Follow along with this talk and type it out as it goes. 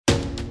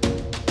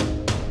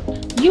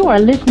You are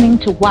listening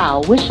to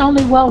Wow Wish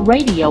Only Well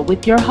Radio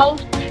with your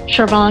host,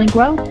 Shervon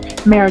Gross,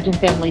 marriage and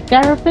family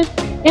therapist,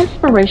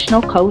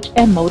 inspirational coach,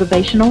 and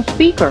motivational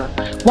speaker.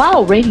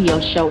 Wow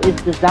Radio Show is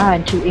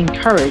designed to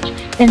encourage,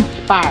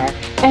 inspire,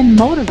 and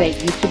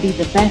motivate you to be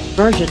the best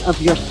version of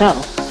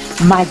yourself.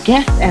 My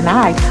guests and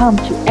I come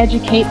to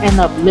educate and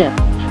uplift.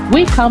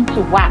 We come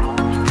to Wow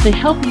to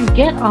help you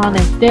get on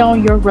and stay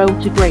on your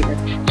road to greater.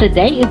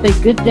 Today is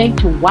a good day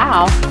to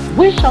wow,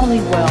 wish only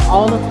well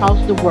all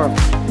across the world.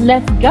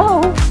 Let's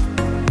go.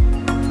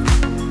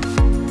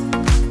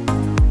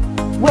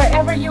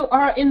 Wherever you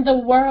are in the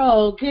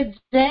world, good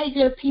day,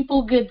 good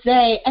people, good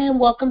day, and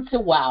welcome to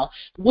Wow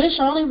Wish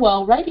Only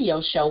Well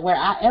Radio Show, where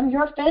I am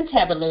your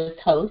fantabulous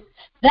host.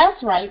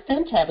 That's right,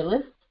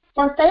 fantabulous.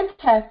 For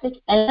fantastic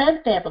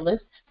and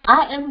fabulous,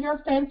 I am your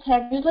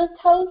fantabulous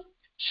host,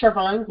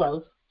 Shervon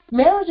Gross,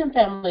 marriage and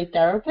family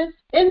therapist,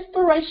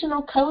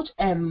 inspirational coach,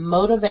 and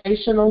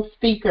motivational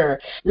speaker.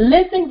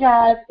 Listen,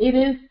 guys, it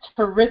is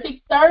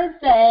Terrific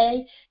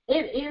Thursday.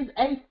 It is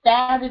a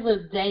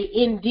fabulous day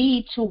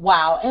indeed to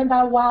wow. And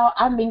by wow,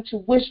 I mean to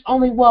wish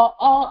only well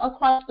all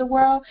across the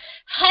world.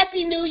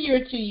 Happy New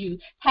Year to you.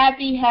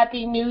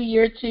 Happy New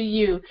Year to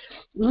you.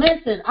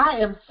 Listen, I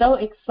am so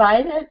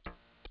excited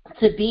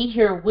to be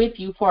here with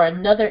you for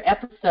another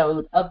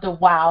episode of the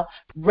Wow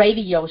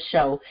Radio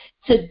Show.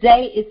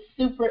 Today is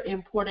super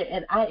important,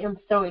 and I am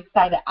so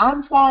excited.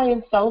 I'm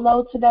flying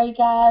solo today,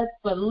 guys,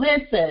 but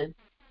listen,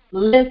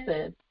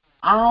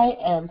 I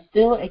am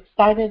still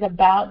excited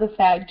about the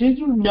fact, do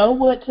you know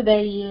what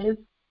today is?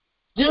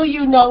 Do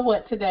you know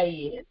what today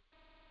is?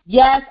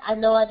 Yes, I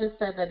know I just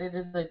said that it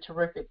is a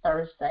Terrific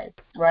Thursday,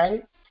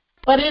 right?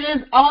 But it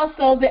is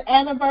also the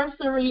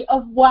anniversary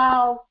of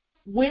Wow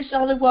Wish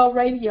Only Well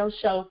Radio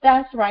Show.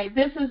 That's right.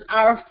 This is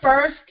our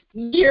first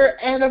year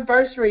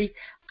anniversary.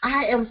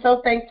 I am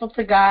so thankful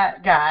to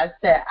God, guys,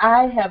 that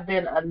I have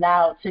been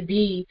allowed to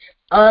be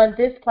on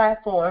this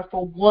platform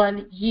for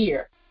 1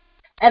 year.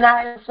 And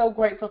I am so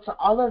grateful to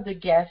all of the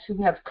guests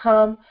who have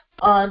come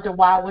on the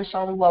Wow Wish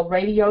Only Well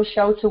Radio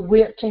Show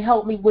to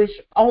help me wish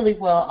only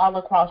well all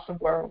across the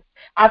world.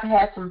 I've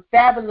had some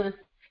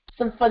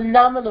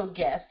phenomenal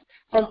guests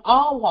from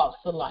all walks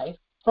of life,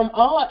 from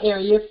all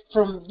areas,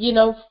 from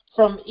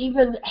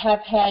even have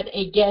had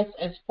a guest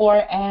as far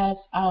as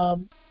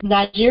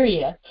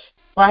Nigeria,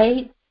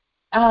 right?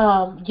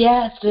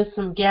 Yes, just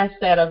some guests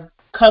that have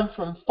come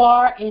from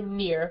far and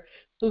near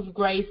who've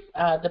graced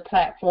the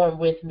platform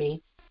with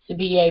me to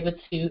be able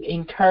to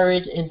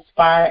encourage,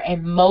 inspire,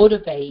 and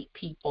motivate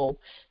people.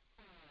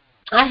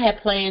 I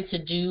had planned to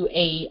do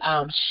a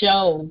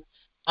show,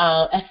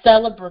 a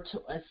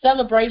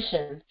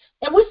celebration.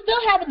 And we're still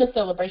having the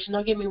celebration.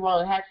 Don't get me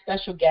wrong. I had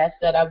special guests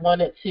that I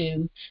wanted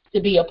to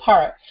be a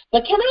part.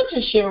 But can I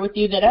just share with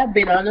you that I've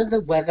been under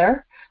the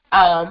weather?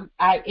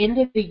 I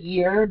ended the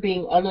year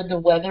being under the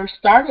weather,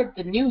 started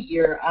the new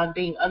year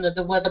being under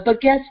the weather.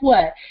 But guess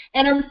what?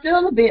 And I'm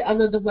still a bit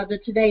under the weather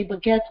today,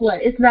 but guess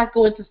what? It's not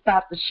going to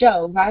stop the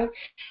show, right?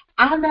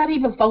 I'm not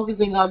even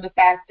focusing on the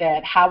fact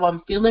that how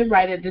I'm feeling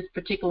right at this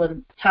particular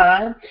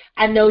time.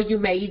 I know you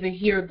may even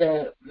hear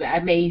I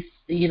may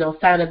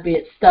sound a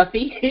bit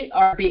stuffy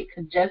or a bit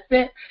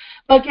congested.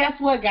 But guess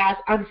what, guys?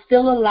 I'm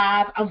still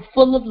alive. I'm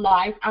full of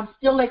life. I'm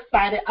still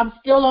excited. I'm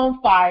still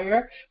on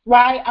fire,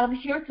 right? I'm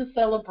here to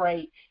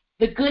celebrate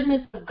the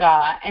goodness of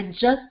God and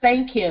just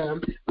thank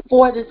Him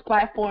for this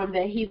platform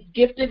that He's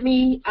gifted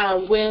me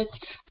with.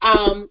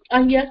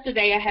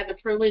 Yesterday, I had the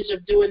privilege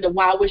of doing the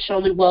Wow Wish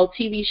Only Well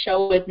TV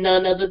show with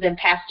none other than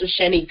Pastor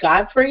Shani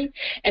Godfrey.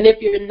 And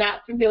if you're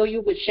not familiar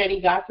with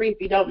Shani Godfrey,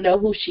 if you don't know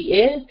who she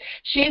is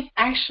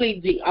actually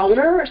the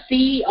owner,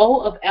 CEO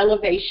of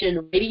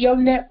Elevation Radio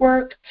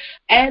Network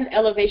and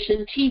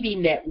Elevation TV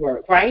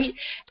Network, right?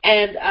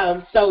 And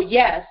so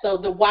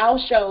the Wow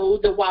show,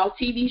 the Wow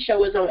TV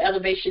show is on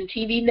Elevation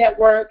TV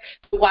Network.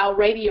 The Wow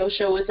Radio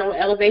show is on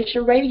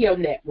Elevation Radio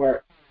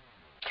Network.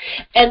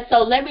 And so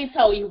let me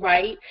tell you,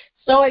 right,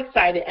 so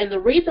excited. And the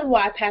reason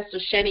why Pastor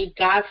Shani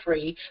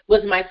Godfrey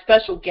was my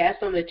special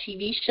guest on the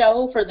TV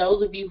show, for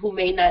those of you who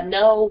may not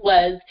know,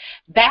 was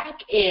back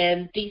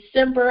in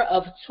December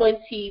of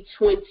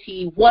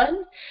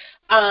 2021,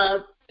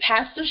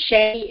 Pastor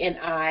Shani and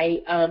I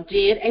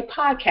did a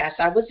podcast.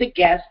 I was a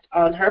guest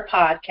on her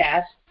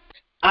podcast,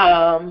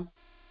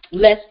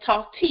 Let's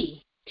Talk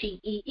Tea,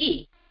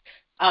 T-E-E,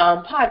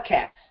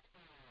 podcast.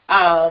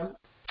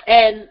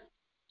 And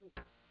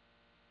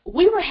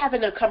we were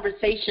having a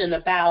conversation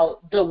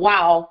about the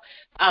Wow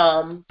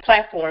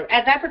platform.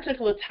 At that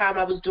particular time,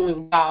 I was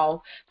doing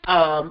Wow,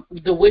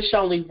 the Wish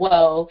Only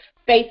Well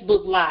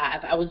Facebook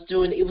Live.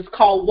 It was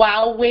called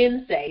Wow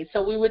Wednesday.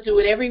 So we would do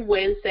it every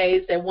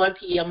Wednesdays at 1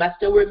 p.m. I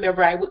still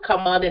remember I would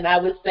come on and I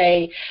would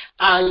say,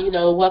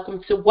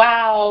 welcome to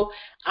Wow.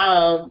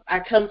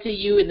 I come to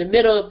you in the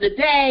middle of the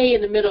day,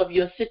 in the middle of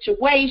your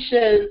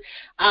situation,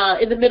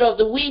 in the middle of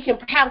the week, and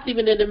perhaps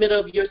even in the middle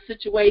of your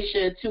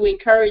situation to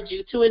encourage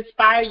you, to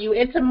inspire you,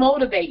 and to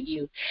motivate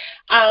you.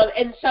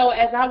 And so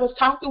as I was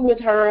talking with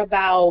her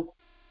about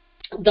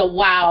the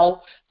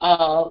Wow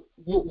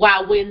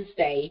Wow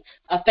Wednesday,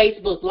 a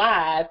Facebook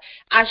Live,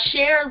 I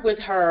shared with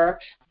her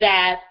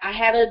that I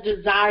had a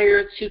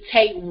desire to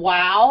take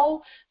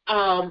WOW,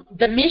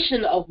 the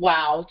mission of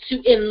WOW,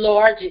 to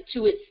enlarge it,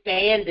 to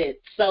expand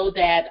it, so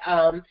that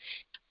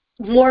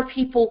more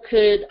people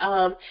could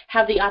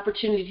have the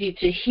opportunity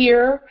to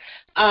hear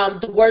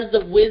the words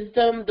of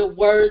wisdom, the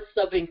words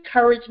of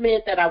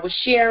encouragement that I was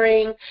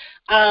sharing,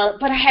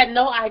 but I had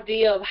no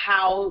idea of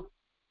how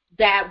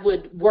that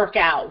would work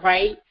out,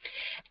 right?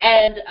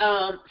 And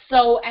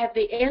so at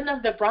the end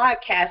of the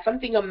broadcast,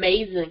 something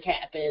amazing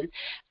happened,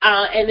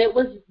 and it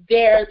was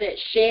there that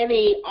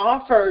Shani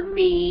offered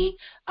me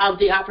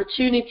the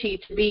opportunity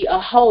to be a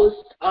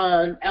host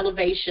on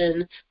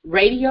Elevation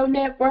Radio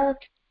Network.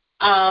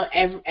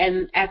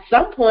 And at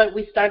some point,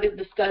 we started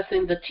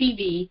discussing the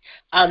TV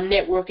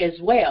network as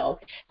well.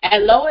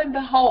 And lo and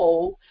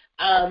behold,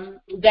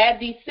 that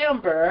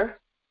December,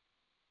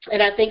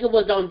 and I think it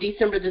was on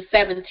December the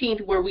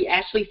 17th where we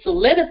actually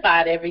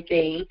solidified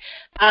everything,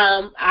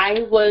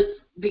 I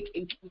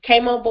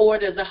came on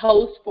board as a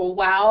host for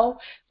WOW,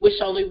 Wish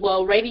Only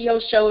Well radio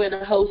show, and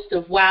a host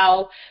of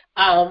WOW,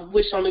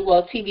 Wish Only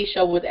Well TV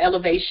show with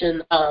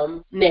Elevation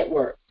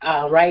Network,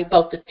 right,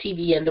 both the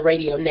TV and the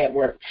radio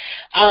network.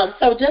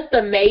 So just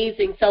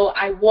amazing. So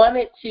I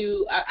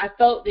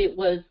felt it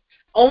was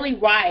only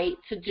right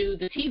to do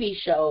the TV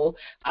show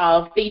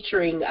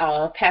featuring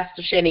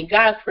Pastor Shani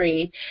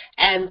Godfrey,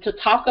 and to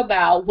talk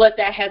about what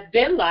that has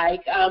been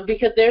like,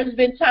 because there's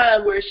been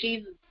time where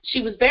she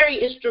was very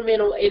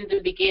instrumental in the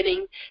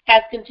beginning,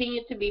 has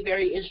continued to be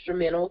very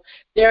instrumental.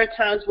 There are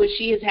times when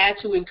she has had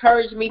to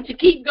encourage me to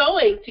keep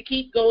going,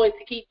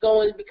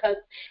 because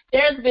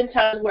there's been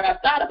times where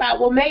I've thought about,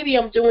 well, maybe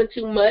I'm doing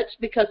too much,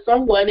 because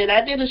someone, and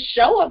I did a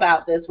show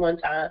about this one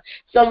time,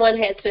 someone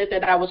had said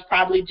that I was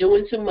probably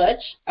doing too much.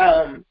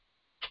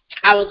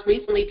 I was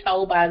recently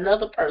told by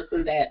another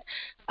person that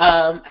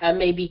I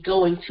may be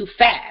going too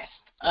fast.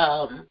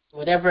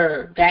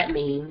 Whatever that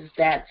means,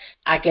 that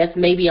I guess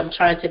maybe I'm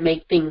trying to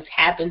make things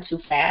happen too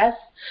fast.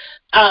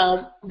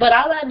 But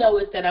all I know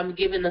is that I'm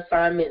given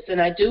assignments, and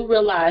I do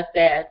realize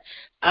that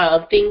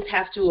things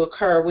have to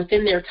occur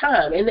within their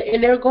time,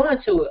 and they're going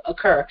to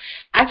occur.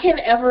 I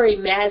can't ever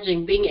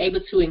imagine being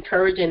able to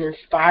encourage and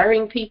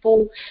inspiring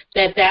people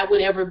that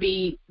would ever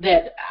be,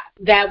 that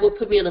would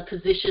put me in a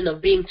position of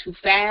being too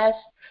fast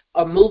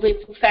or moving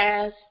too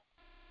fast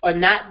or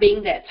not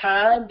being that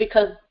time,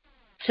 because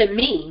to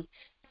me,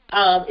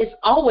 it's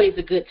always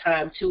a good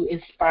time to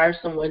inspire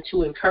someone,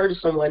 to encourage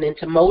someone, and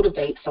to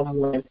motivate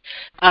someone.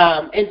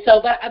 And so,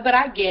 but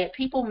I get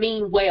people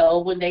mean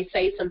well when they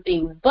say some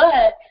things,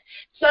 but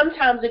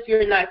sometimes if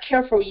you're not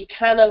careful, you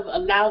kind of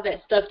allow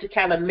that stuff to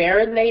kind of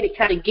marinate. It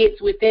kind of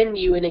gets within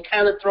you, and it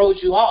kind of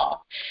throws you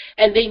off.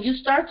 And then you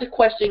start to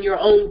question your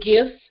own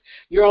gifts,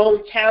 your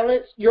own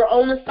talents, your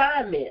own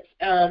assignments.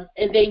 And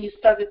then you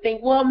start to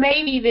think, well,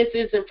 maybe this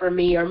isn't for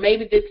me, or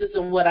maybe this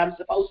isn't what I'm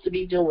supposed to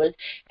be doing.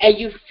 And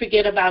you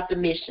forget about the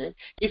mission.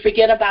 You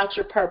forget about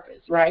your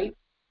purpose, right?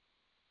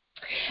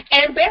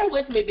 And bear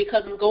with me,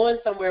 because I'm going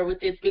somewhere with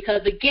this,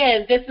 because,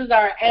 again, this is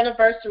our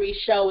anniversary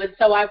show. And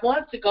so I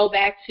want to go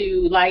back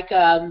to, like,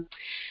 the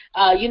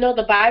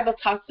Bible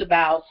talks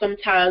about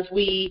sometimes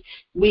we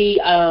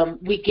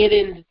get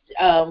in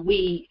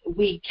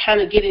we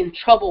kind of get in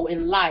trouble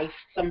in life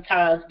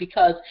sometimes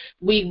because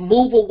we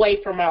move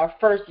away from our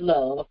first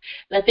love.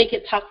 And I think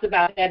it talks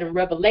about that in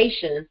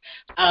Revelation,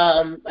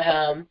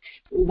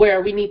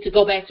 where we need to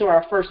go back to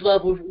our first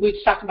love. We're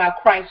talking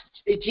about Christ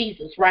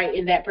Jesus, right,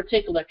 in that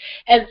particular.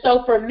 And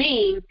so for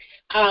me,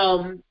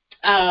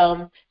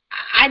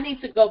 I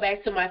need to go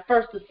back to my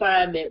first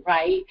assignment,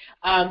 right?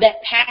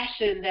 That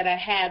passion that I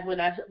had when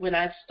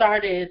I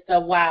started the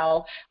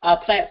WOW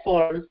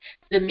platform,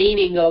 the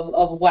meaning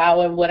of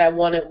WOW and what I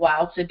wanted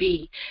WOW to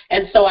be.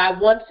 And so I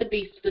want to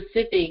be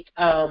specific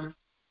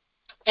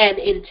and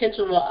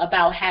intentional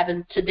about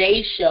having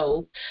today's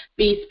show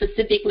be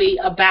specifically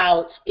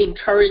about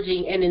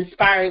encouraging and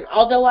inspiring,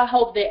 although I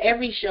hope that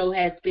every show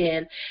has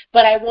been.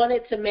 But I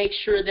wanted to make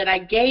sure that I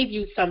gave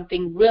you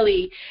something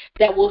really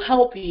that will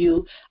help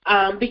you,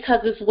 because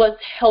it's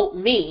what's helped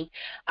me.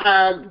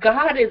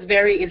 God is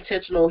very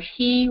intentional.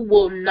 He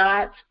will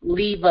not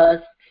leave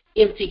us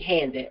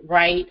empty-handed,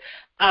 right?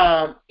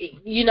 I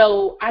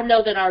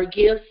know that our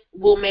gifts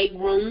will make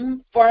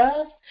room for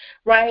us,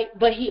 right?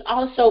 But he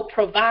also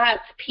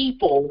provides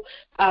people,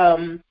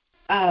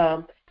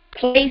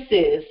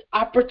 places,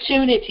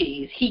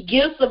 opportunities. He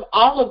gives them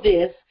all of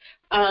this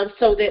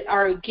so that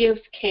our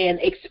gifts can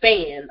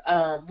expand.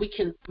 We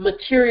can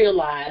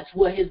materialize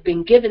what has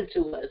been given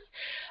to us.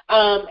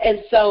 And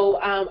so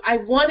I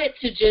wanted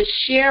to just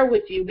share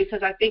with you,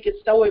 because I think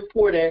it's so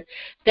important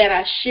that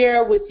I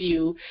share with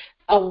you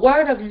a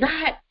word of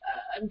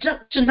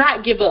to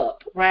not give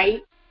up,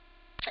 right?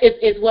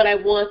 is what I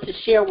want to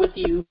share with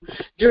you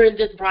during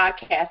this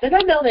broadcast. And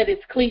I know that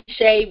it's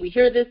cliche. We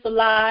hear this a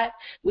lot.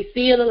 We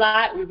see it a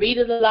lot. We read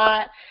it a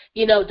lot.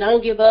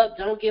 Don't give up,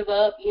 don't give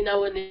up,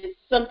 and it's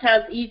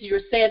sometimes easier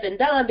said than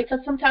done because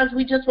sometimes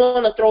we just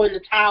want to throw in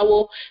the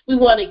towel. We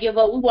want to give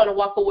up. We want to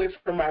walk away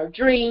from our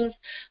dreams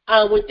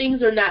when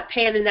things are not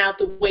panning out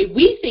the way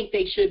we think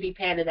they should be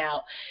panning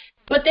out.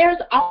 But there's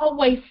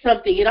always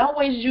something. It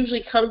always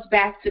usually comes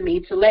back to me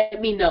to let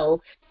me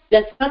know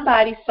that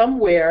somebody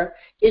somewhere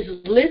is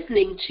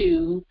listening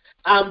to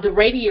the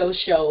radio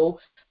show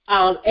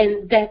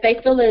and that they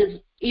feel is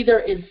either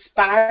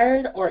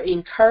inspired or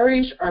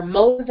encouraged or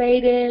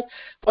motivated,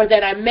 or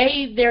that I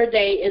made their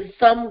day in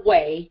some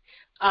way,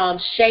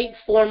 shape,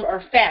 form,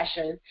 or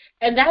fashion.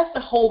 And that's the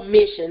whole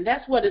mission.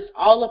 That's what it's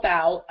all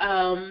about.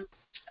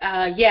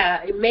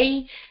 It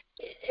may...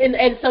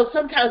 And so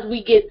sometimes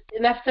we get,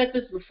 and I've said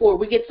this before,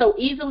 we get so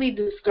easily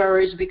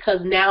discouraged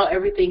because now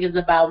everything is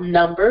about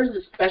numbers,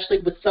 especially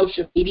with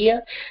social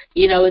media.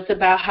 It's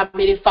about how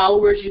many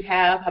followers you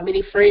have, how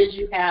many friends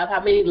you have, how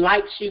many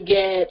likes you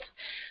get.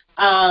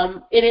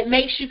 And it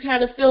makes you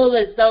kind of feel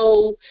as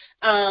though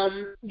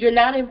you're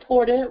not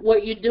important.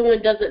 What you're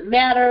doing doesn't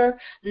matter.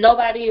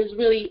 Nobody is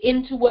really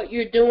into what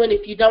you're doing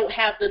if you don't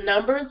have the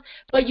numbers.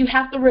 But you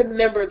have to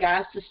remember,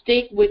 guys, to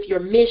stick with your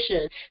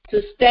mission,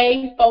 to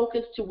stay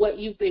focused to what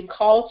you've been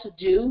called to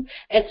do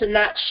and to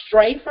not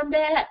stray from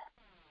that.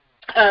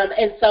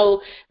 And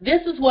so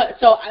this is what,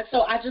 so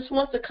I just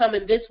want to come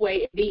in this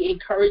way and be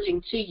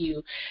encouraging to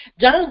you.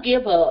 Don't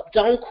give up.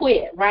 Don't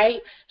quit,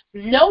 right?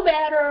 No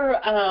matter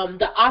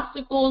the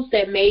obstacles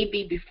that may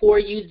be before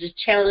you, the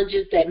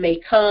challenges that may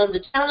come,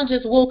 the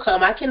challenges will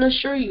come. I can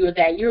assure you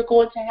that you're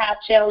going to have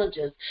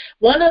challenges.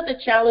 One of the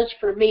challenges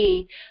for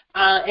me,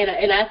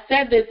 and I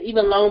said this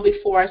even long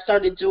before I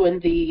started doing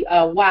the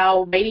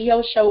WOW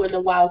radio show and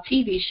the WOW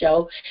TV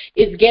show,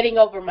 is getting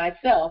over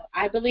myself.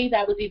 I believe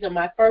that was either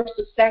my first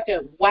or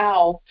second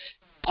WOW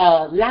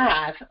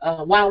live,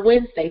 WOW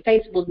Wednesday,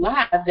 Facebook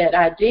Live that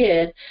I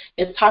did,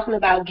 is talking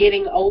about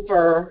getting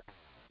over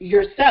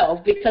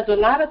yourself, because a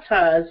lot of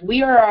times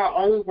we are our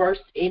own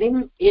worst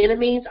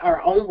enemies,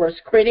 our own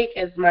worst critic,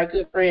 as my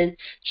good friend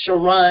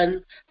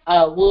Sharon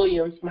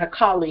Williams, my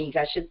colleague,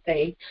 I should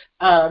say,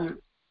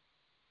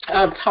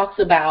 talks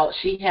about.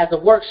 She has a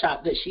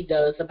workshop that she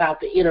does about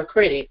the inner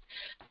critic.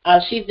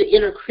 She's the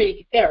inner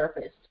critic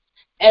therapist.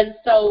 And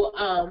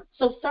so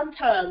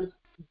sometimes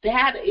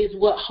that is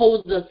what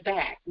holds us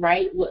back,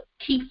 right? What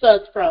keeps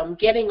us from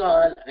getting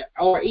on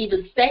or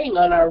even staying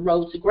on our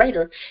road to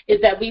greater is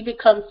that we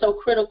become so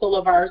critical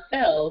of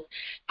ourselves.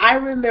 I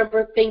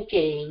remember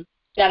thinking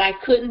that I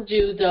couldn't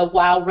do the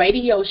WOW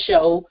radio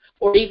show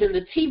or even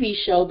the TV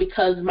show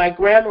because my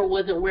grammar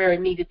wasn't where it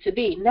needed to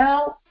be.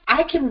 Now,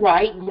 I can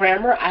write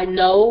grammar. I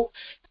know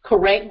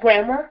correct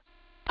grammar,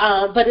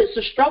 but it's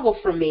a struggle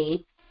for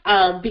me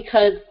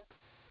because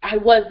I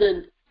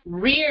wasn't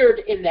reared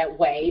in that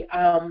way,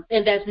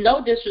 and that's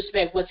no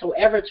disrespect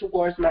whatsoever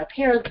towards my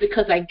parents,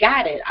 because I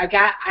got it.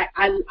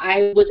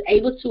 I was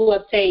able to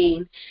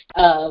obtain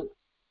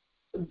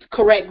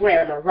correct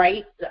grammar,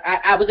 right?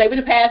 I was able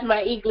to pass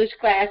my English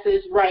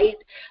classes, right?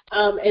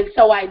 And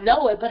so I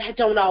know it, but I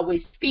don't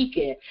always speak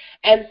it.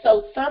 And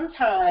so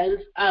sometimes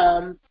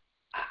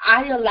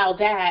I allow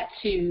that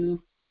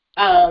to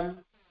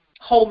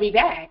hold me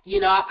back.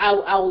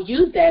 I'll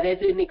use that as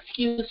an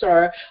excuse,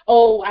 or,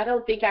 oh, I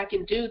don't think I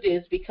can do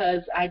this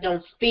because I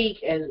don't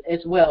speak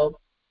as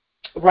well,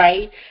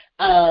 right?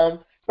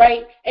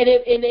 Right? And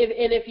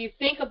if you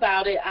think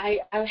about it, I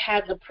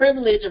had the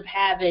privilege of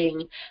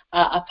having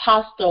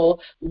Apostle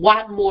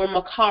Watmore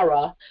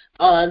Makara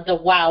on the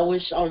WOW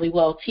Wish Only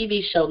Well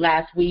TV show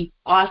last week.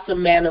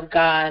 Awesome man of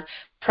God,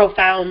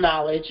 profound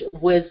knowledge,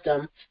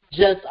 wisdom,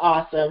 just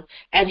awesome.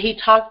 And he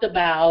talked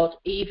about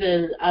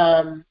even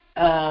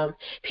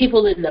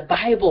people in the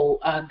Bible,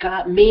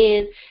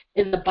 men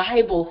in the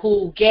Bible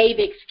who gave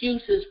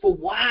excuses for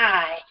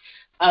why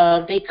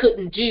they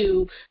couldn't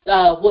do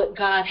what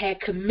God had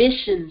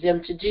commissioned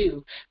them to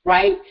do,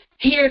 right?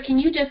 Here, can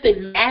you just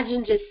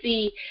imagine to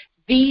see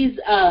these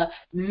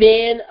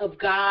men of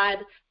God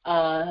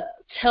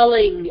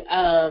telling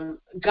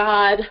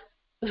God,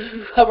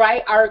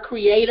 right, our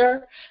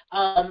Creator,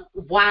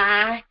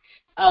 why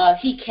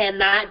he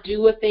cannot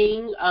do a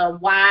thing,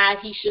 why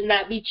he should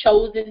not be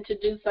chosen to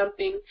do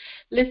something.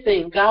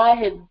 Listen, God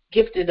has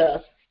gifted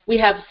us. We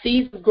have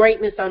seeds of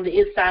greatness on the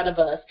inside of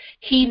us.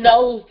 He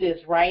knows this,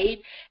 right?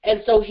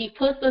 And so he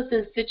puts us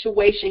in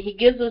situations. He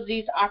gives us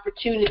these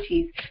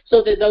opportunities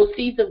so that those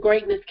seeds of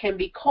greatness can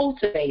be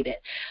cultivated,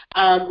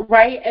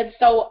 right? And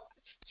so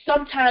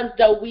sometimes,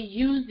 though, we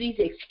use these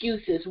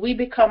excuses. We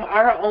become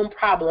our own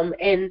problem,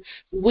 and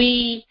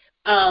we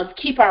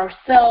keep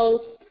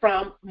ourselves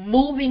from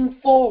moving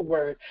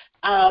forward,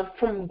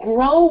 from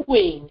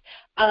growing,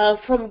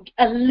 from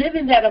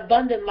living that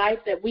abundant life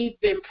that we've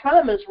been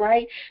promised,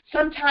 right?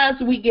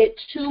 Sometimes we get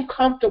too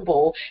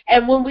comfortable,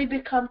 and when we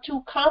become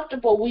too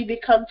comfortable, we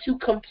become too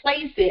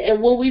complacent,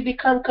 and when we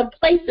become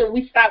complacent,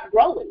 we stop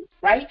growing,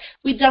 right?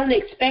 We don't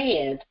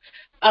expand.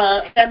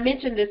 And I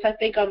mentioned this, I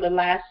think, on the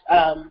last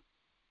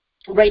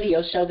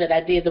radio show that I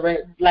did, the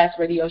last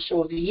radio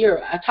show of the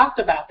year. I talked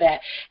about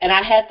that, and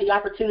I had the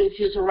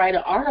opportunity to write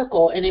an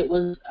article, and it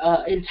was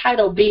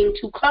entitled Being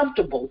Too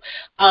Comfortable.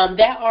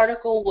 That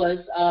article was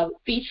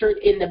featured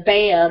in the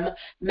BAM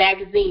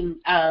magazine.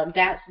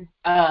 That's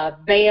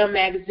BAM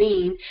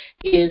magazine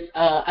is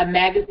a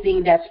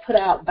magazine that's put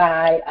out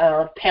by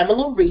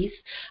Pamela Reese,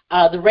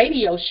 the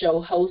radio show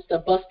host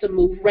of Bust a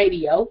Move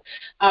Radio,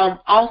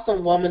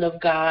 awesome woman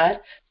of God.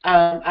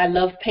 I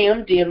love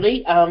Pam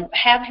dearly.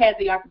 Have had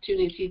the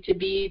opportunity to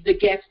be the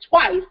guest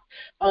twice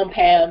on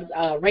Pam's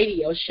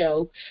radio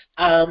show,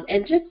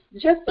 and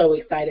just so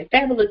excited,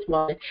 fabulous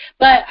woman.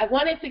 But I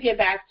wanted to get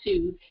back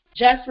to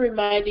just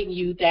reminding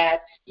you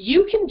that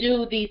you can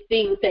do these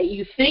things that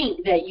you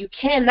think that you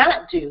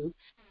cannot do,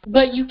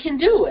 but you can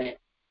do it.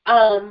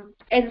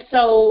 And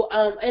so,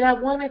 and I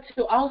wanted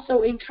to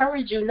also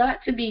encourage you not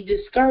to be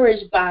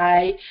discouraged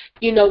by,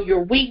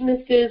 your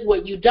weaknesses,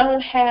 what you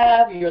don't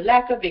have, your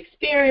lack of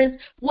experience,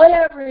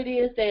 whatever it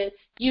is that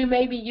you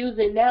may be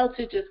using now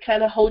to just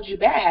kind of hold you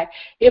back.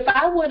 If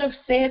I would have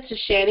said to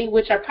Shani,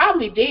 which I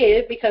probably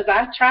did because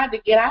I tried to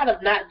get out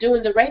of not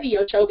doing the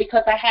radio show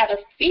because I had a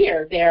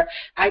fear there.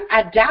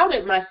 I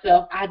doubted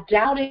myself. I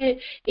doubted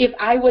if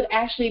I would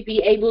actually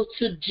be able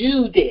to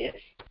do this.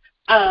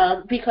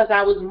 Because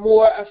I was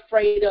more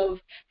afraid of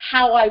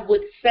how I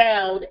would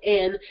sound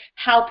and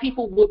how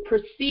people would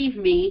perceive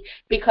me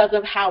because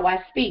of how I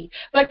speak.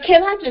 But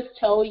can I just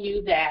tell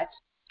you that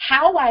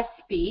how I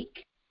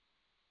speak,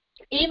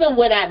 even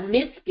when I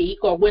misspeak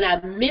or when I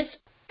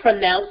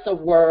mispronounce a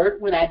word,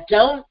 when I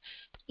don't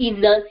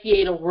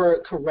enunciate a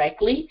word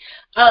correctly,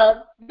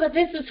 but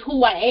this is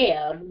who I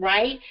am,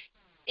 right?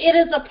 It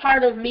is a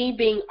part of me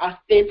being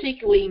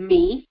authentically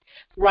me,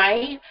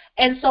 right?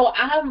 And so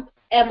I'm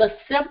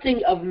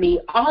accepting of me,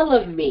 all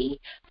of me.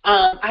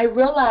 I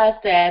realize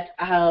that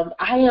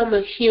I am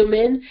a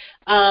human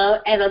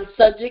and I'm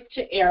subject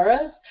to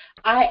errors.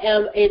 I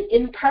am an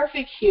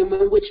imperfect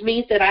human, which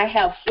means that I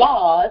have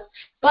flaws,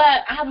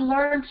 but I've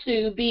learned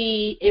to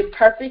be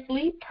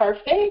imperfectly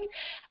perfect.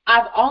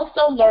 I've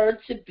also learned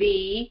to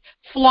be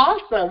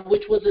flawsome,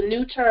 which was a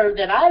new term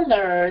that I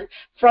learned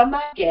from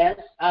my guest,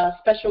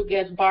 special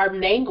guest Barb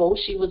Nangle.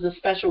 She was a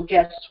special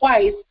guest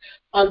twice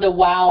on the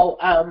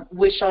Wow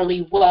Wish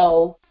Only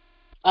Well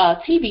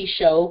TV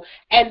show.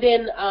 And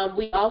then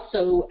we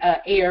also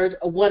aired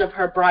one of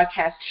her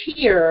broadcasts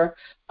here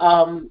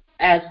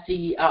as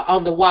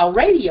on the Wow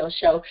Radio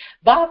show.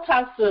 Bob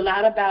talks a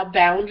lot about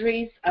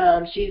boundaries.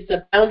 She's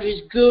a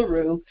boundaries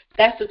guru.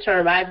 That's the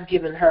term I've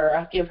given her.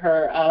 I give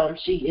her,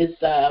 she is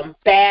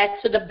bad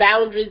to the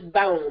boundaries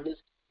bone is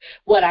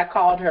what I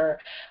called her.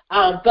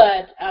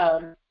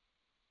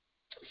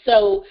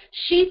 So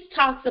she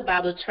talks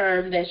about a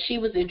term that she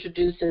was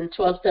introduced in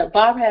 12-step.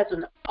 Bob has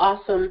an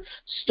awesome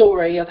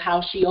story of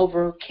how she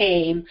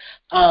overcame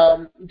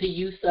the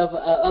use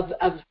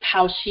of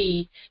how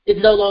she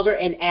is no longer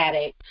an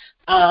addict.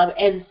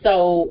 And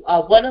so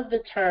one of the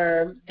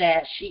terms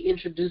that she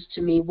introduced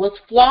to me was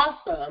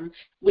flawsome,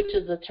 which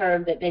is a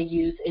term that they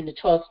use in the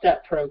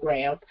 12-step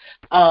program,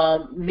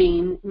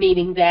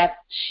 meaning that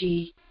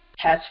she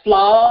has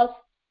flaws,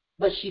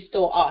 but she's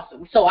still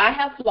awesome. So I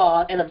have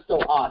flaws, and I'm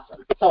still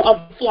awesome. So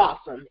I'm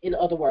flawsome, in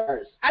other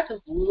words. I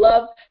just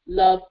love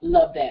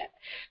that.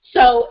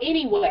 So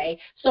anyway,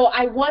 so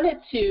I wanted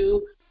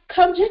to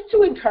come just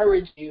to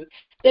encourage you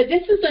that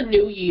this is a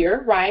new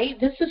year, right?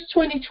 This is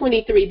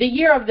 2023, the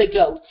year of the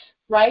goats,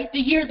 right? The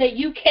year that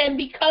you can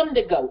become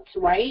the goats,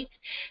 right?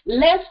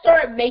 Let's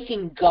start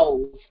making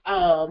goals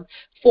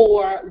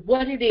for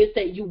what it is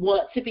that you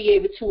want to be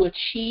able to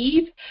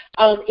achieve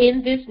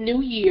in this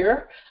new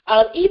year.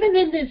 Even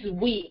in this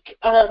week,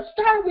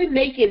 start with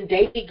making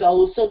daily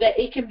goals so that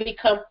it can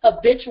become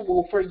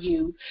habitual for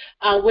you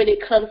when it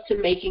comes to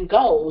making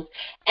goals.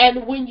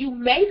 And when you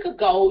make a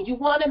goal, you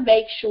want to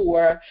make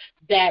sure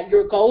that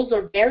your goals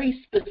are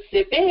very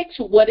specific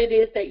to what it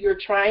is that you're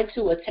trying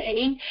to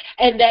attain,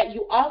 and that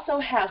you also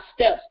have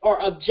steps or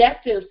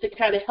objectives to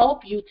kind of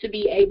help you to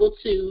be able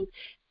to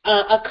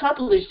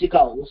accomplish the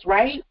goals,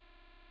 right?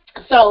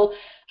 So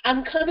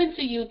I'm coming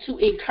to you to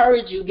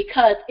encourage you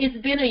because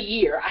it's been a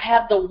year. I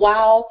have the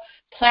WOW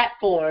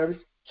platforms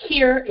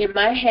here in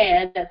my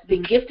hand that's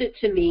been gifted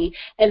to me,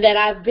 and that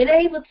I've been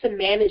able to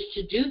manage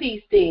to do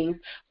these things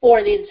for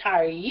an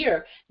entire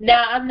year.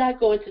 Now, I'm not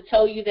going to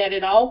tell you that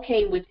it all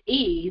came with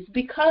ease,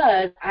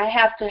 because I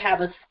have to have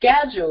a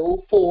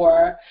schedule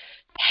for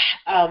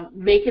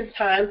making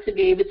time to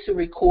be able to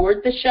record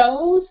the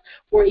shows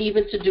or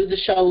even to do the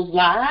shows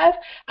live.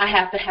 I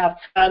have to have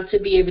time to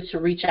be able to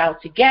reach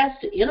out to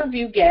guests, to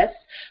interview guests,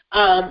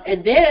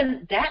 and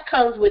then that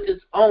comes with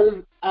its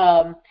own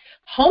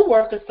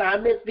homework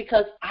assignments,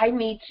 because I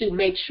need to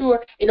make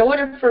sure, in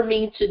order for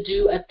me to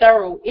do a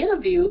thorough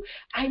interview,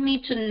 I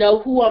need to know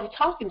who I'm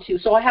talking to.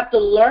 So I have to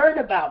learn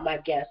about my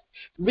guests,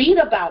 read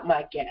about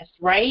my guests,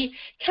 right?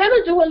 Kind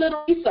of do a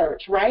little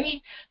research,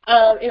 right?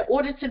 In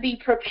order to be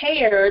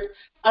prepared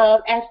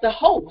as the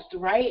host,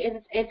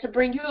 right? And to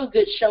bring you a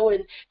good show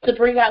and to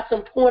bring out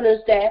some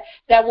pointers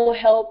that will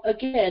help,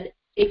 again,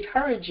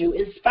 encourage you,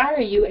 inspire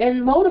you,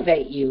 and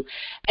motivate you.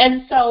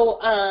 And so,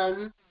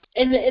 and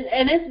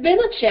it's been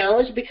a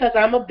challenge because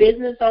I'm a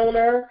business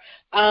owner,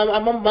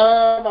 I'm a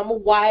mom, I'm a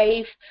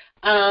wife,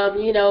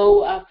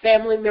 a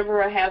family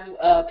member. I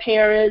have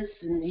parents,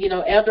 and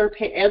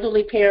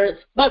elderly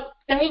parents. But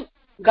thank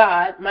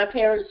God, my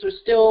parents are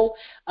still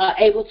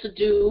able to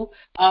do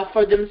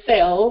for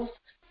themselves.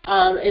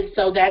 And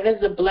so that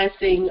is a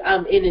blessing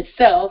in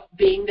itself,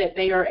 being that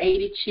they are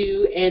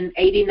 82 and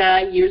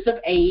 89 years of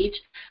age.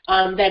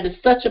 That is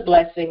such a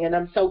blessing, and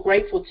I'm so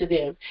grateful to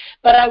them.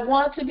 But I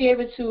want to be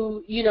able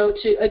to,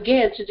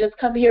 to just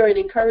come here and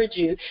encourage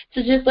you,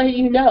 to just let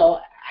you know.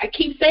 I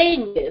keep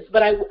saying this,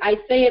 but I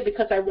say it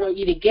because I want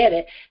you to get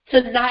it,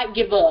 to not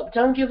give up.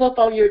 Don't give up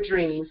on your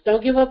dreams.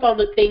 Don't give up on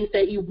the things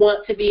that you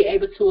want to be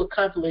able to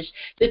accomplish,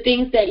 the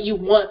things that you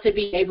want to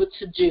be able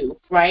to do,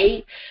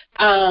 right?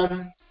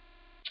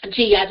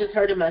 I just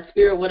heard in my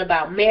spirit, what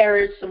about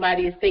marriage?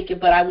 Somebody is thinking,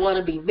 but I want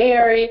to be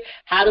married.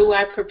 How do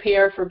I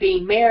prepare for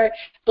being married?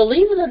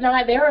 Believe it or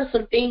not, there are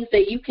some things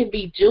that you can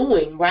be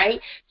doing, right,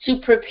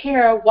 to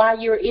prepare while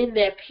you're in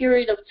that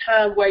period of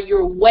time where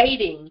you're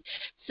waiting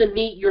to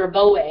meet your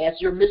Boaz,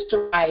 your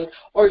Mr. Right,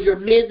 or your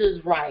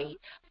Mrs. Right.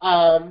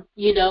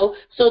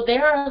 So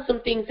there are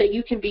some things that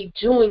you can be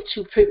doing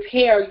to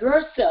prepare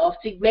yourself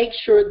to make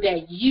sure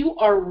that you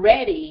are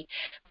ready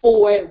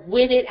for it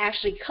when it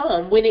actually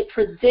comes, when it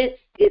presents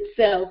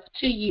itself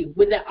to you,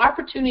 when the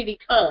opportunity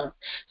comes.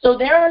 So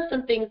there are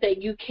some things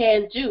that you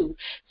can do.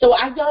 So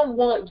I don't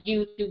want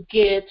you to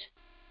get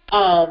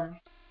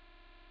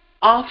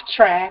off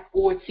track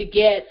or to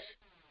get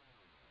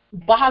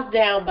bogged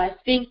down by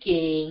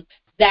thinking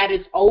that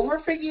it's over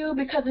for you,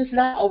 because it's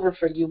not over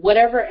for you.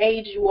 Whatever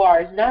age you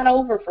are, it's not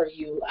over for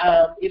you.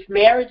 If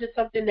marriage is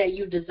something that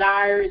you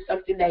desire, is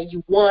something that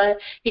you want,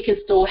 it can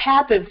still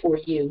happen for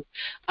you,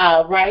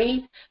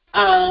 right?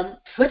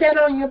 Put that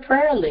on your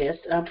prayer list.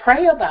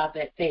 Pray about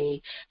that thing.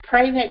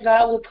 Pray that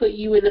God will put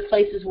you in the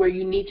places where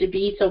you need to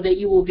be so that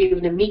you will be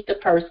able to meet the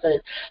person,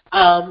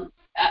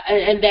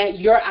 and that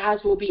your eyes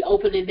will be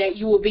open and that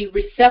you will be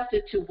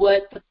receptive to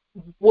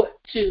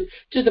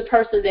to the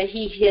person that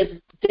He has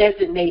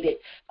designated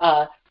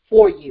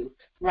for you,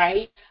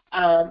 right?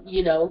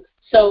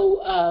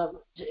 So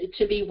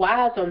to be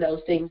wise on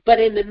those things. But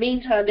in the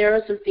meantime, there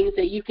are some things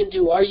that you can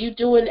do. Are you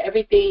doing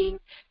everything?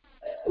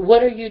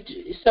 What are you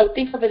do? So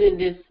think of it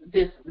in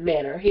this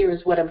manner. Here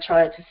is what I'm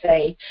trying to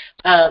say.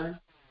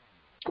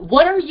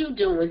 What are you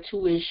doing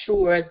to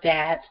ensure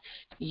that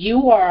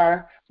you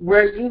are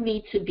where you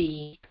need to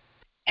be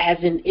as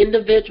an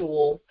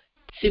individual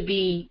to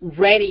be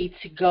ready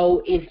to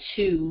go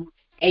into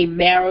a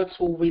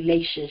marital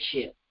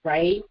relationship,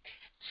 right?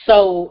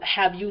 So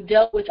have you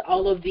dealt with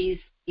all of these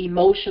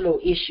emotional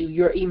issues,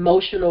 your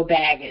emotional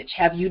baggage?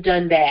 Have you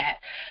done that?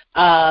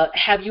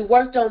 Have you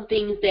worked on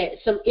things that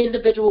some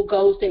individual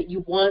goals that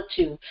you want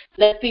to?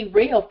 Let's be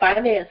real,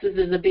 finances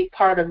is a big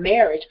part of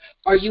marriage.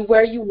 Are you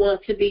where you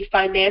want to be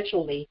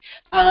financially?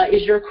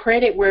 Is your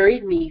credit where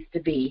it needs to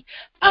be?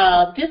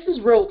 This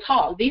is real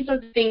talk. These are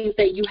the things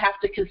that you have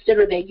to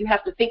consider, that you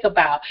have to think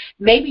about.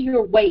 Maybe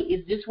your weight,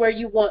 is this where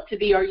you want to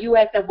be? Are you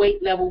at the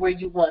weight level where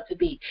you want to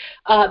be?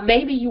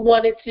 Maybe you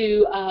wanted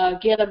to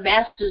get a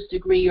master's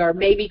degree, or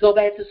maybe go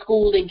back to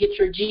school and get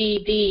your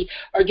GED,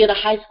 or get a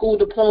high school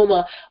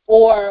diploma,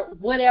 or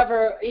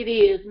whatever it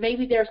is.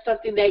 Maybe there's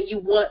something that you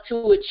want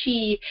to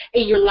achieve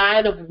in your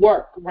line of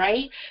work,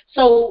 right?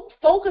 So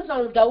focus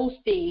on those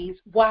things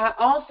while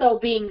also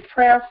being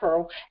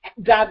prayerful,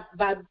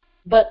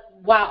 but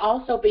while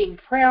also being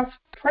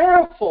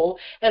prayerful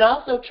and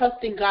also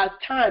trusting God's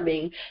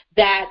timing,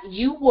 that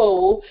you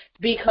will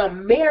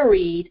become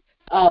married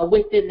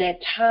within that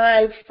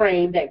time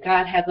frame that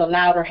God has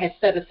allowed or has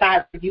set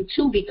aside for you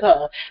to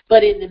become.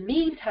 But in the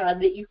meantime,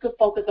 that you can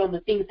focus on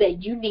the things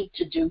that you need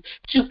to do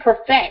to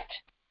perfect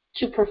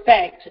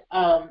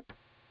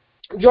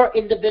your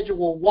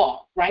individual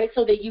walk, right?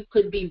 So that you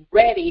could be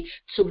ready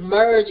to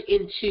merge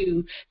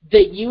into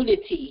the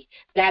unity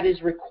that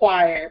is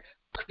required.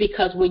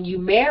 Because when you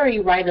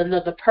marry, right,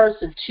 another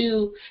person,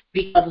 two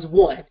becomes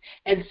one.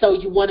 And so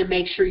you want to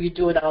make sure you're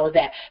doing all of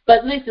that.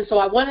 But listen, so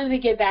I wanted to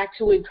get back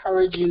to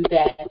encourage you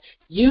that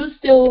you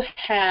still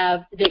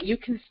have, that you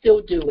can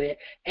still do it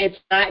and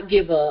not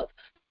give up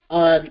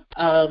on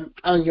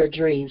your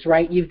dreams,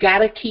 right? You've got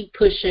to keep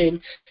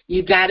pushing.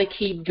 You've got to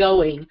keep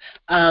going,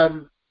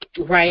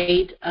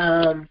 right?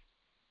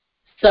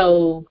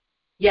 So,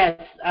 yes,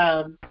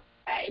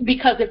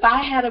 because if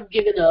I had have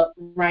given up,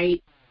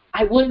 right,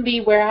 I wouldn't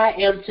be where I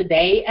am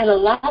today. And a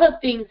lot of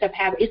things have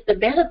happened. It's the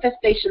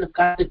manifestation of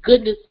God, the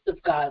goodness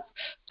of God,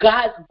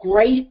 God's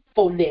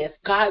gratefulness,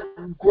 God's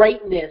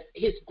greatness,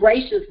 His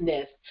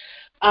graciousness,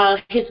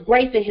 His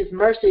grace and His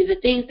mercy,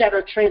 the things that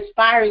are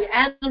transpiring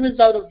as a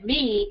result of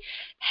me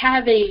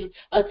having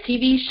a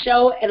TV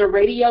show and a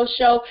radio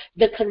show,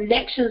 the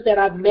connections that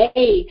I've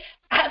made.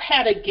 I've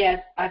had a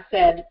guest, I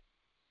said,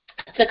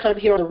 to come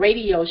here on the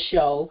radio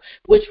show,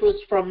 which was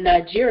from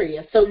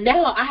Nigeria. So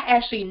now I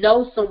actually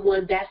know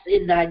someone that's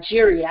in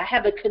Nigeria. I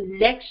have a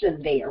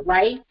connection there,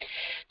 right?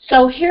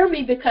 So hear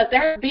me, because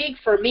that's big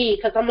for me,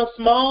 because I'm a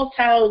small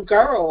town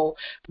girl,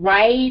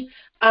 right?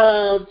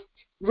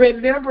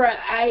 Remember,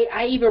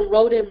 I even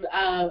wrote in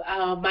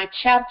my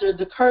chapter,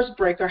 The Curse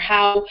Breaker,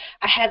 how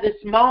I had this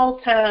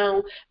small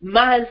town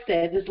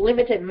mindset, this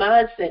limited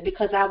mindset,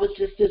 because I was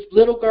just this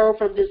little girl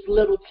from this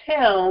little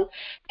town,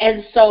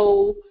 and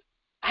so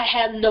I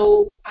had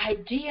no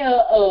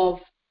idea of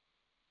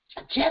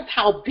just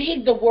how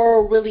big the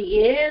world really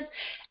is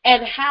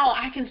and how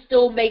I can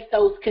still make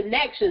those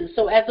connections.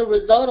 So as a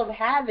result of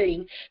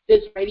having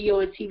this radio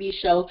and TV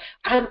show,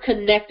 I'm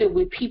connected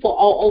with people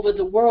all over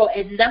the world,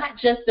 and not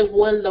just in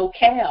one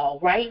locale,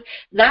 right?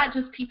 Not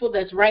just people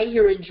that's right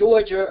here in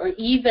Georgia or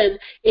even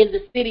in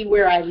the city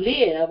where I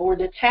live or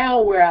the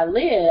town where I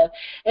live.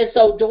 And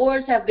so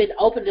doors have been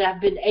opened, and I've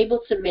been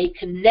able to make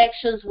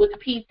connections with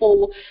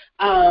people,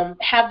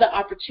 have the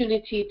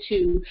opportunity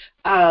to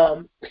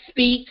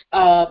speak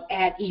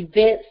at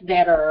events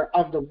that are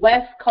on the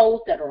West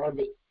Coast, that are on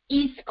the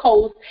East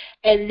Coast,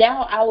 and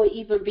now I will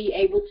even be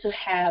able to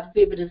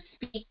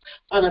speak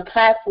on a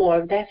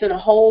platform that's in a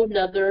whole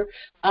nother,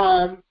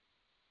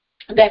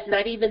 that's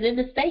not even in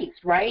the States,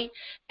 right?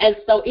 And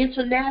so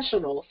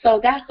international. So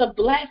that's a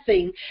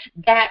blessing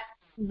that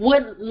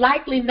would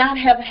likely not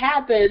have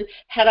happened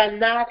had I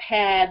not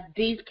had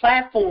these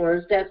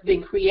platforms that's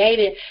been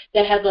created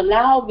that has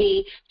allowed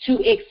me to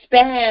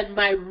expand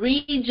my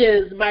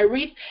regions,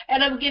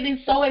 and I'm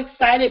getting so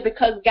excited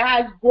because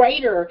God's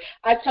greater.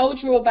 I told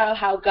you about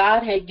how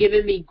God had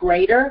given me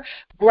greater.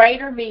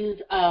 Greater means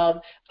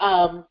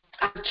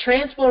I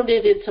transformed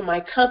it into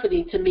my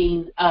company to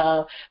mean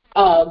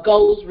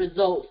goals,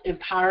 results,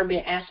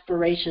 empowerment,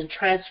 aspiration,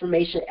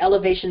 transformation,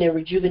 elevation, and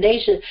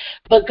rejuvenation.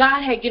 But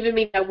God had given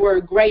me that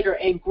word greater,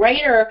 and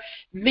greater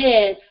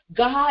meant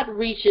God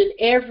reaching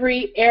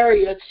every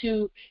area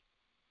to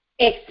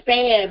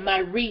expand my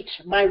reach,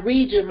 my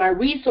region, my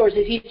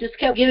resources. He just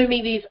kept giving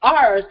me these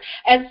R's.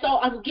 And so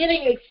I'm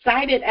getting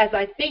excited as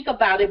I think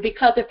about it,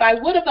 because if I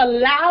would have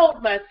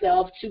allowed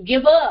myself to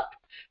give up,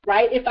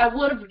 right? If I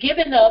would have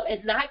given up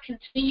and not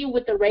continue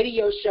with the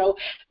radio show,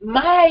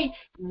 my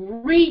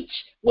reach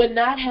would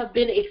not have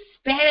been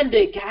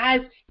expanded,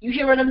 guys. You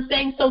hear what I'm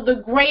saying? So the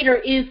greater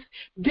is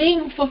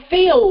being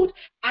fulfilled.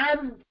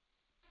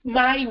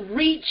 My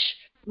reach,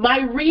 my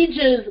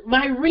regions,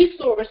 my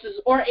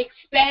resources are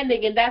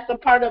expanding, and that's a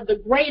part of the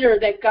greater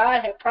that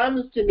God had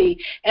promised to me.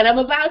 And I'm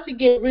about to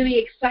get really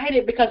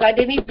excited because I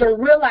didn't even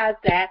realize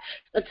that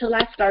until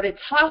I started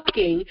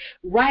talking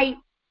right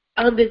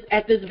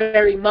at this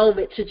very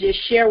moment to just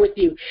share with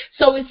you.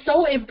 So it's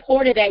so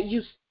important that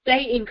you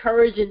stay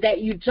encouraged and that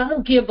you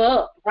don't give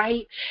up,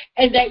 right?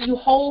 And that you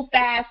hold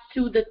fast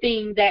to the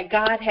thing that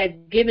God has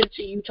given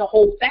to you to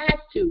hold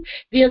fast to,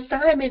 the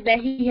assignment that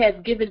He has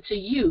given to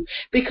you,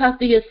 because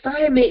the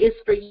assignment is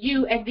for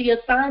you and the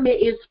assignment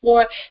is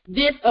for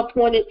this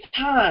appointed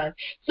time.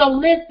 So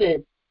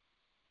listen.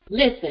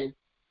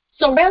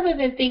 So rather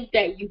than think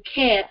that you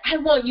can't, I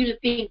want you to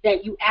think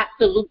that you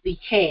absolutely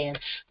can.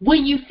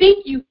 When you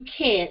think you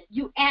can't,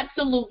 you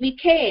absolutely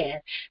can.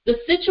 The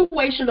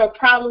situation or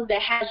problem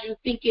that has you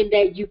thinking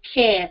that you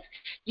can't,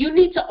 you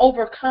need to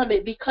overcome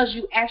it because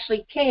you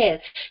actually can.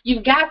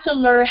 You've got to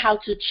learn how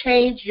to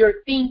change your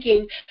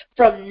thinking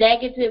from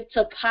negative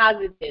to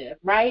positive,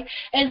 right?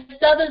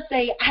 Instead of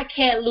saying, I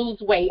can't lose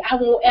weight, I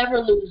won't ever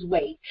lose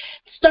weight,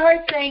 start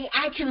saying,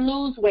 I can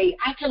lose weight,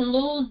 I can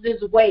lose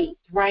this weight,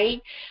 right?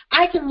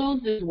 I can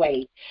lose this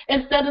weight.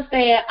 Instead of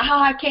saying,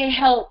 I can't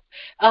help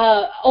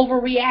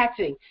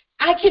overreacting,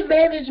 I can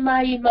manage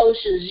my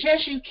emotions.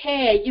 Yes, you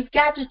can. You've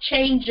got to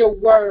change your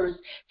words.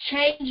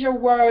 Change your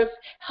words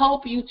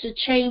help you to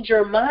change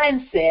your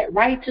mindset,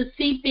 right? To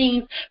see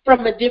things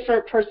from a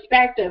different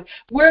perspective.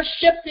 We're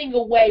shifting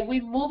away.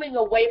 We're moving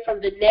away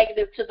from the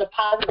negative to the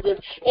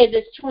positive in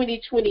this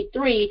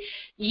 2023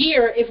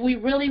 year if we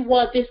really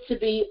want this to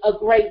be a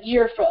great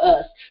year for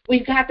us.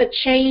 We've got to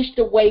change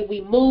the way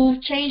we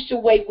move, change the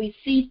way we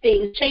see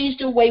things, change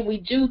the way we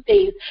do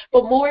things,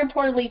 but more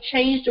importantly,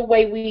 change the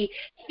way we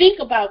think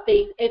about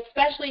things,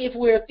 especially if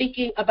we're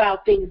thinking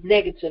about things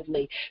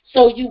negatively.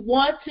 So you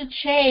want to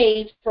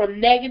change from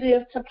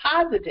negative to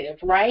positive,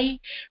 right?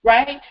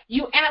 Right?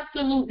 You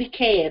absolutely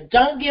can.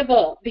 Don't give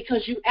up,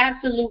 because you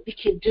absolutely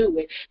can do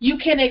it. You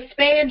can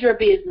expand your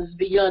business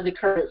beyond the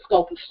current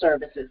scope of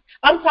services.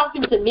 I'm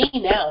talking to me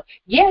now.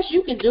 Yes,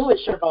 you can do it,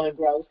 Siobhan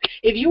Gross.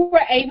 If you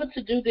were able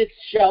to do this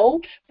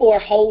show for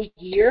a whole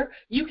year,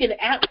 you can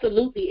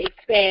absolutely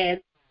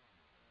expand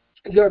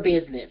your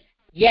business.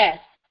 Yes,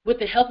 with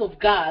the help of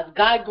God,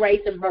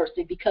 grace, and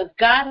mercy, because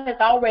God has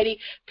already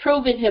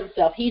proven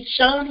Himself. He's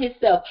shown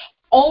Himself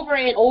over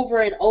and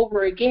over and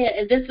over again,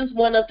 and this is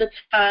one of the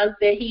times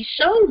that He's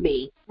shown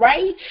me,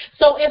 right?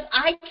 So if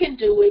I can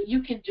do it,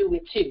 you can do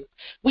it too.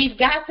 We've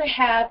got to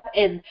have,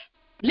 and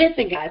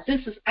listen, guys,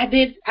 I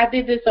did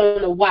this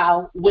on a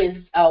Wow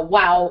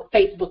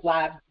Facebook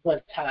Live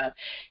one time.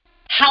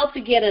 how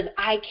to get an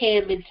I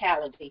can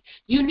mentality.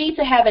 You need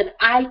to have an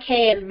I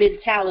can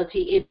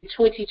mentality in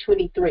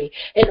 2023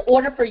 in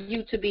order for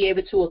you to be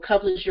able to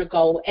accomplish your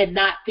goal and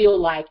not feel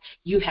like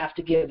you have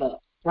to give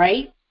up,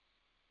 right?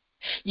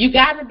 You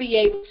got to be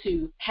able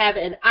to have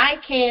an I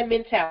can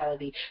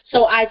mentality.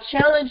 So I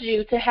challenge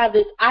you to have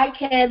this I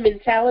can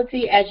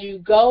mentality as you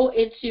go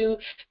into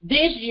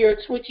this year,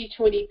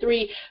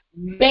 2023,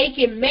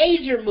 making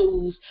major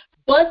moves,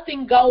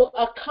 busting goals,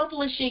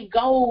 accomplishing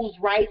goals,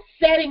 right?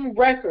 Setting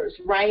records,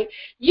 right?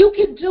 You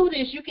can do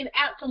this. You can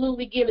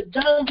absolutely give it.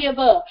 Don't give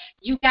up.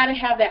 You got to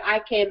have that I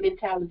can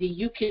mentality.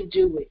 You can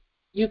do it.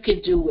 You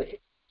can do it.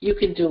 You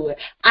can do it.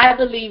 I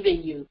believe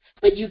in you,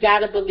 but you got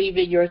to believe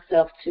in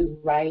yourself too,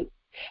 right?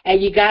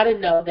 And you got to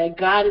know that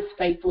God is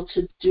faithful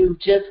to do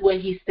just what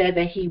he said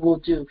that he will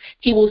do.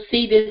 He will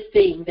see this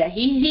thing, that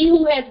he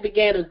who has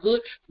began a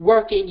good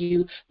work in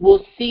you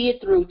will see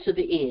it through to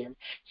the end.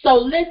 So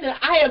listen,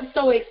 I am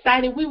so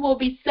excited. We will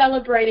be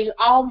celebrating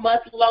all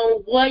month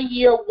long. 1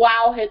 year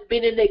WOW has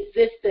been in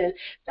existence.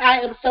 I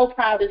am so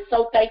proud and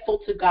so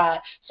thankful to God.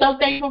 So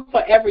thankful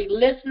for every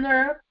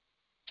listener.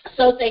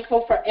 So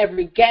thankful for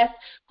every guest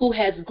who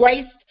has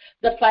graced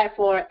the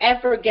platform and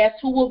for guests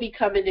who will be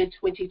coming in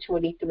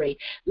 2023.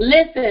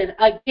 Listen,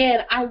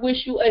 again, I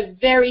wish you a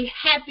very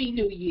happy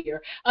new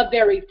year, a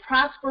very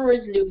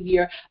prosperous new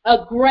year, a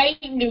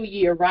great new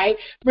year, right?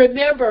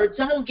 Remember,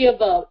 don't give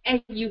up,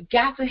 and you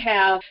got to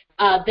have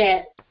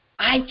that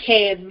I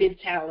can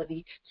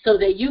mentality so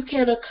that you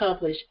can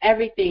accomplish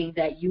everything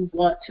that you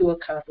want to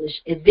accomplish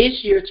in this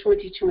year,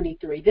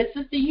 2023. This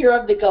is the year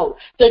of the GOAT,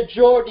 the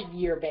Jordan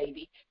year,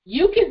 baby.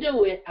 You can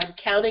do it. I'm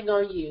counting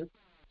on you.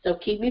 So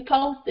keep me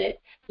posted.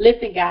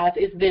 Listen, guys,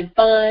 it's been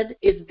fun.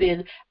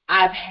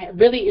 I've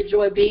really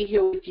enjoyed being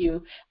here with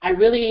you. I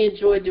really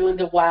enjoy doing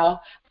the WOW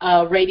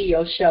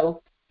radio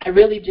show. I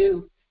really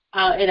do.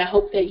 And I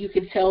hope that you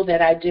can tell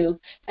that I do.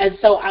 And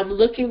so I'm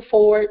looking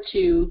forward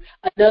to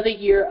another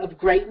year of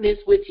greatness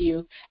with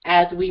you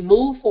as we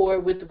move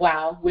forward with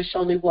WOW, Wish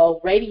Only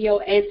Well radio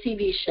and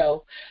TV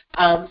show.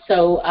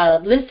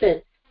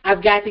 Listen,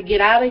 I've got to get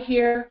out of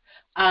here.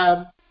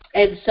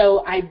 And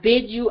so I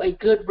bid you a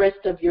good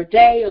rest of your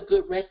day, a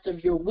good rest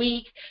of your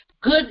week,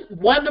 good,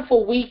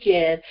 wonderful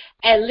weekend.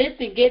 And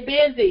listen, get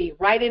busy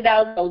writing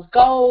down those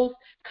goals,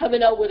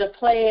 coming up with a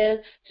plan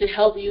to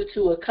help you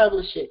to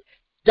accomplish it.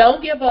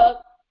 Don't give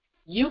up.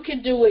 You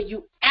can do it.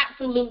 You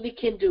absolutely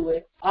can do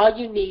it. All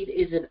you need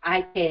is an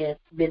I can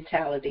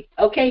mentality.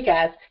 Okay,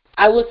 guys,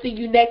 I will see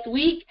you next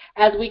week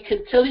as we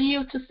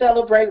continue to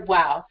celebrate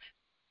WOW,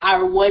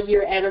 our 1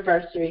 year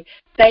anniversary.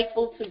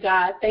 Thankful to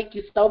God. Thank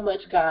you so much,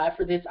 God,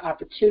 for this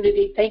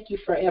opportunity. Thank you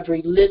for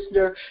every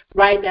listener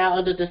right now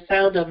under the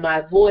sound of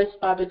my voice,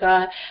 Father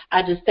God.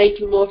 I just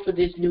thank you, Lord, for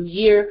this new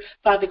year.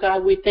 Father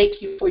God, we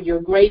thank you for your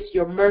grace,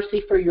 your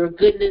mercy, for your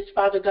goodness,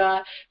 Father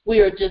God. We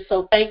are just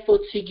so thankful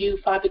to you,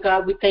 Father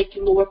God. We thank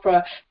you, Lord,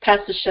 for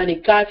Pastor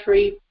Shani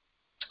Godfrey,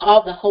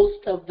 all the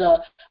hosts of the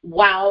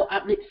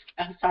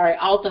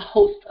all the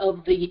hosts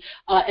of the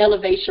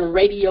Elevation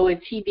Radio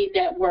and TV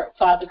network,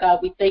 Father God.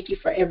 We thank you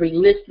for every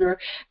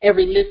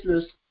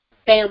listener's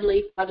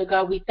family, Father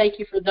God. We thank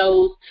you for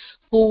those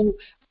who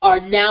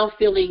are now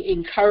feeling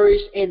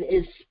encouraged and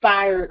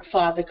inspired,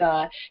 Father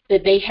God,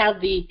 that they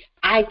have the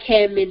I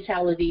can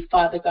mentality,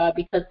 Father God,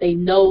 because they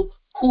know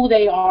who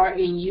they are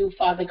in you,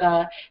 Father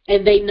God,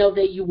 and they know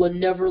that you will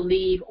never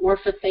leave or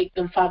forsake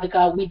them, Father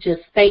God. We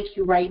just thank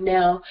you right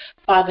now,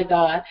 Father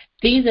God.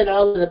 These and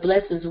all of the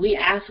blessings we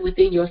ask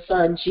within your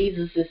Son,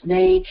 Jesus'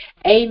 name.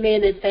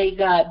 Amen and thank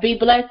God. Be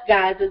blessed,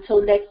 guys.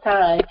 Until next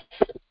time.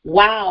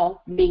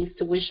 WOW means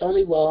to wish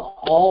only well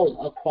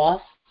all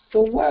across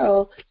the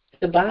world.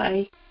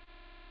 Goodbye.